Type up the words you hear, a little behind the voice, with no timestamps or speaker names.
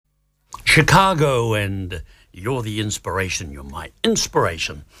Chicago, and you're the inspiration. You're my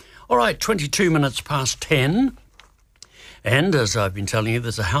inspiration. All right, 22 minutes past 10. And as I've been telling you,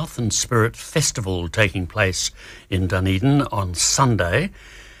 there's a Health and Spirit Festival taking place in Dunedin on Sunday.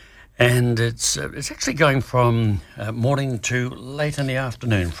 And it's actually going from morning to late in the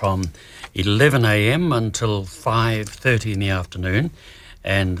afternoon, from 11 a.m. until 5:30 in the afternoon.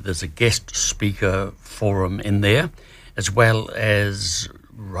 And there's a guest speaker forum in there, as well as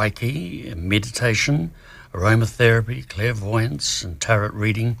Reiki, meditation, aromatherapy, clairvoyance and tarot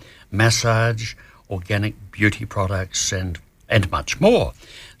reading, massage, organic beauty products and much more.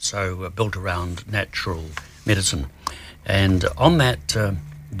 So built around natural medicine. And on that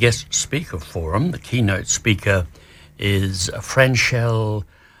guest speaker forum, the keynote speaker is Franchelle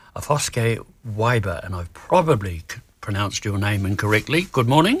Ofsoské-Wyber, and I've probably pronounced your name incorrectly. Good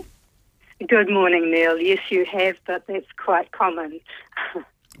morning. Good morning, Neil. Yes, you have, but that's quite common.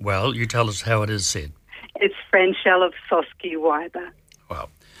 Well, you tell us how it is said. It's Franchelle Ofsoské-Wyber. Well,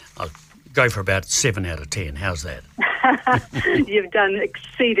 I'll go for about 7 out of 10. How's that? You've done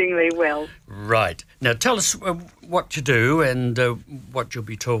exceedingly well. Right. Now, tell us what you do and what you'll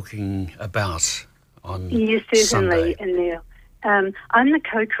be talking about on Yes, certainly, Sunday. Neil. I'm the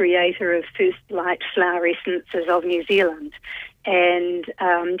co-creator of First Light Flower Essences of New Zealand. And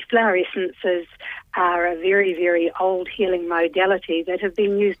flower essences are a very, very old healing modality that have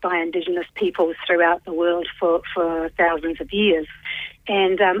been used by Indigenous peoples throughout the world for thousands of years,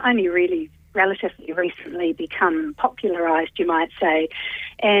 and only really relatively recently become popularised, you might say.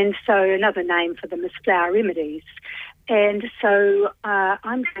 And so another name for them is flower remedies. And so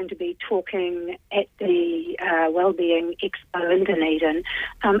I'm going to be talking at the Wellbeing Expo in Dunedin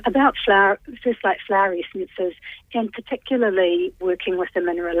about First Light flower essences, and particularly working with them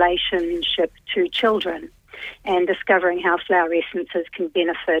in relationship to children and discovering how flower essences can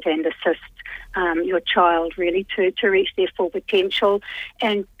benefit and assist your child really to reach their full potential,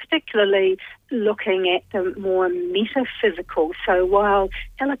 and particularly looking at the more metaphysical. So while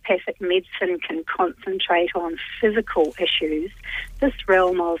allopathic medicine can concentrate on physical issues, this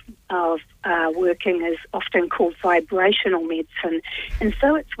realm of working is often called vibrational medicine, and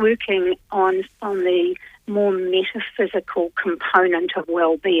so it's working on the more metaphysical component of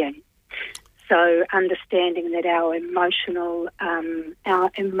well-being. So understanding that our emotions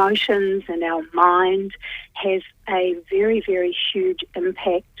and our mind has a very, very huge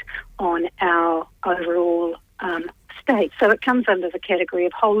impact on our overall state. So it comes under the category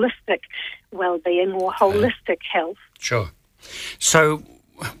of holistic well-being or holistic health. Sure. So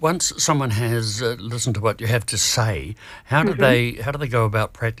once someone has listened to what you have to say, how do they go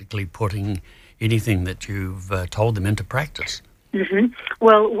about practically putting anything that you've told them into practice?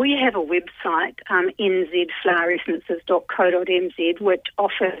 Well, we have a website, nzfloweressences.co.nz, which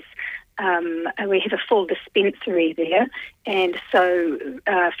offers, we have a full dispensary there, and so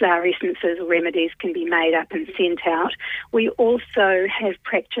flower essences or remedies can be made up and sent out. We also have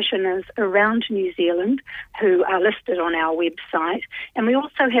practitioners around New Zealand who are listed on our website, and we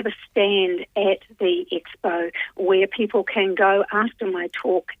also have a stand at the expo where people can go after my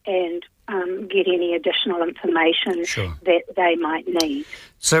talk and get any additional information that they might need.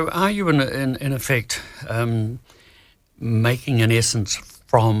 So are you in effect making an essence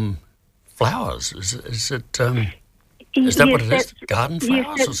from flowers? Is it is that what it is? Garden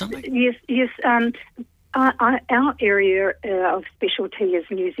flowers or something? Yes. Our area of specialty is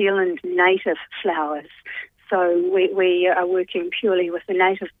New Zealand native flowers. So we are working purely with the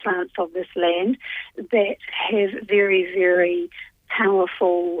native plants of this land that have very, very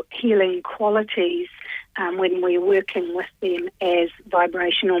powerful healing qualities when we're working with them as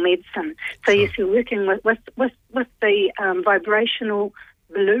vibrational medicine. So yes, we're working with the vibrational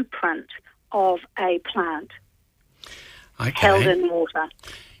blueprint of a plant held in water.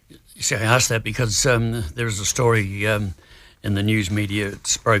 You see, I asked that because there is a story in the news media,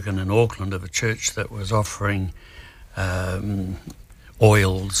 it's broken in Auckland, of a church that was offering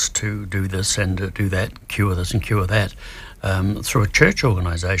oils to do this and to do that, cure this and cure that, through a church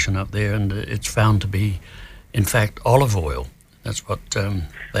organisation up there, and it's found to be, in fact, olive oil. That's what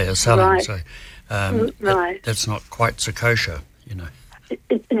they are selling. Right. So right. That's not quite so kosher, you know.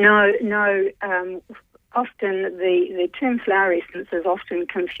 No. Often the term flower essence is often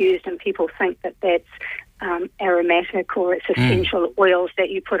confused, and people think that that's aromatic or it's essential oils that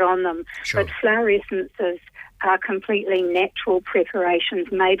you put on them. Sure. But flower essences are completely natural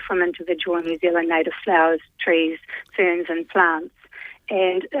preparations made from individual New Zealand native flowers, trees, ferns and plants.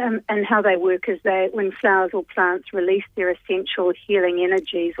 And how they work is that when flowers or plants release their essential healing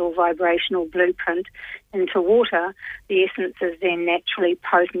energies or vibrational blueprint into water, the essence is then naturally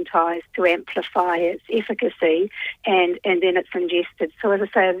potentized to amplify its efficacy, and then it's ingested. So as I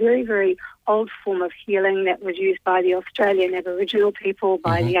say, a very, very old form of healing that was used by the Australian Aboriginal people,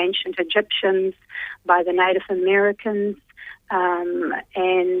 by the ancient Egyptians, by the Native Americans,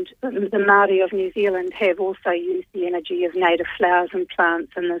 and the Māori of New Zealand have also used the energy of native flowers and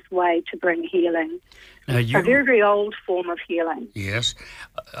plants in this way to bring healing. Now A very, very old form of healing. Yes.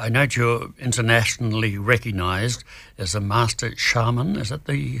 I note you're internationally recognised as a master shaman. Is that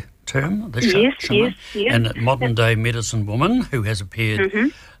the term? Shaman? Yes. And a modern-day medicine woman who has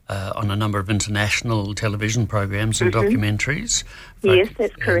appeared on a number of international television programs and documentaries. Yes,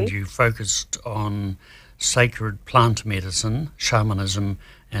 that's correct. And you focused on sacred plant medicine, shamanism,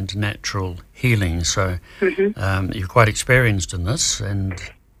 and natural healing. So you're quite experienced in this, and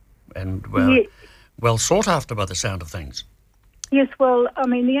well sought after by the sound of things. Yes, well, I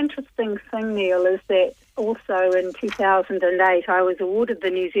mean, the interesting thing, Neil, is that also in 2008 I was awarded the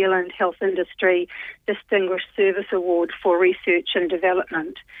New Zealand Health Industry Distinguished Service Award for Research and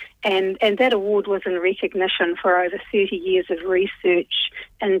Development. And that award was in recognition for over 30 years of research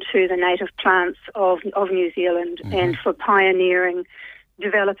into the native plants of New Zealand and for pioneering,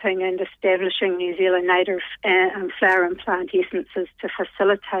 developing and establishing New Zealand native flower and plant essences to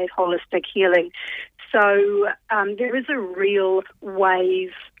facilitate holistic healing. So there is a real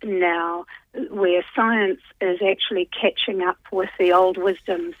wave now where science is actually catching up with the old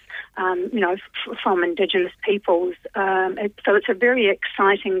wisdoms, from Indigenous peoples. So it's a very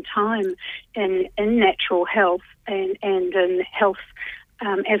exciting time in natural health and in health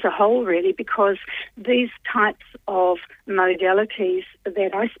as a whole, really, because these types of modalities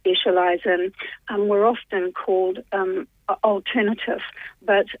that I specialise in were often called alternative,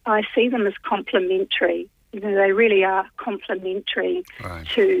 but I see them as complementary. They really are complementary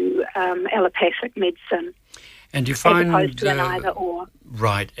to allopathic medicine. And you find, as opposed to an either or.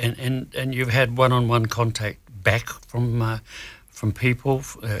 Right, and you've had one-on-one contact back from people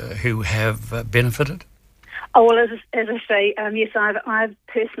who have benefited? Oh, well, as I say, yes, I've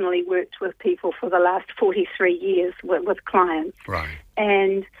personally worked with people for the last 43 years with clients. Right.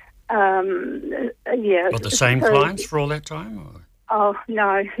 And, Not the same clients for all that time? Or? Oh, no.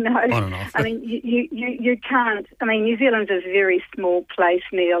 On and off. I mean, you can't. I mean, New Zealand's a very small place,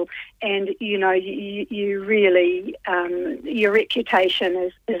 Neil, and, you really, your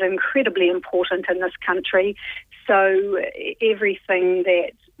reputation is incredibly important in this country. So everything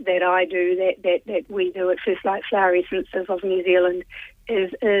that I do, that we do at First Light Flower Essences of New Zealand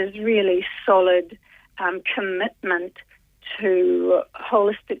is really solid commitment to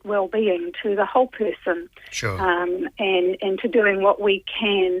holistic well-being, to the whole person, sure. and to doing what we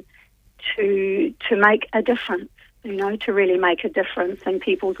can to make a difference, to really make a difference in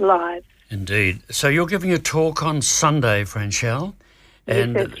people's lives. Indeed. So you're giving a talk on Sunday, Franchelle.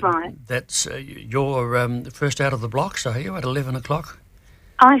 And yes, that's right. That's you're first out of the blocks, are you, at 11 o'clock?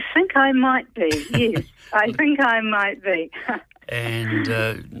 I think I might be, yes. I think I might be.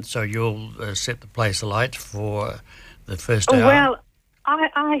 And so you'll set the place alight for the first hour? Well,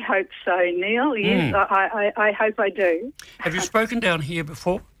 I hope so, Neil. Yes, I hope I do. Have you spoken down here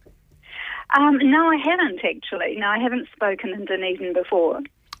before? No, I haven't, actually. No, I haven't spoken in Dunedin before.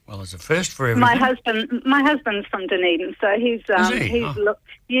 Well, it's a first for everything. My husband's from Dunedin, so he's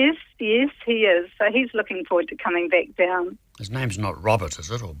yes, he is. So he's looking forward to coming back down. His name's not Robert,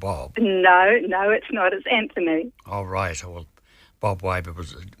 is it, or Bob? No, it's not. It's Anthony. Oh, right. Well, Bob Wyber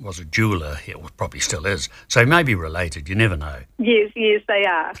was a jeweller. He probably still is. So he may be related. You never know. Yes, they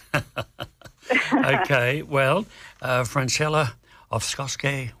are. Okay. Well, Franchelle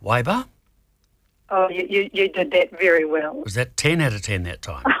Ofsoské-Wyber. Oh, you did that very well. Was that 10 out of 10 that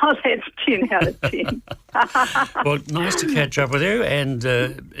time? Oh, that's 10 out of 10. Well, nice to catch up with you, and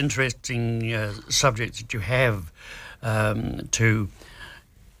interesting subjects that you have to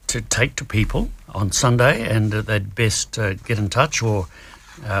take to people on Sunday, and they'd best get in touch, or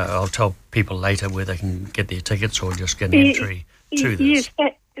I'll tell people later where they can get their tickets or just get an entry to this.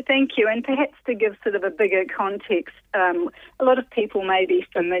 Yes, thank you. And perhaps to give sort of a bigger context, a lot of people may be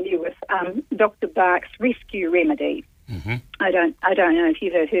familiar with Dr. Bach's rescue remedy. Mm-hmm. I don't know if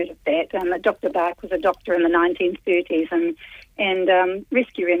you've ever heard of that. Dr. Bach was a doctor in the 1930s, and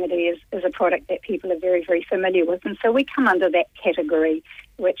rescue remedy is a product that people are very, very familiar with. And so we come under that category,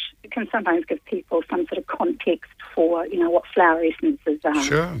 which can sometimes give people some sort of context for, what flower essences are.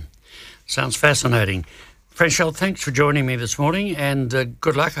 Sure. Sounds fascinating. Franchelle, thanks for joining me this morning, and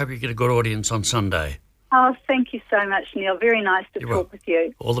good luck. Hope you get a good audience on Sunday. Oh, thank you so much, Neil. Very nice to You're talk welcome. with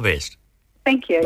you. All the best. Thank you.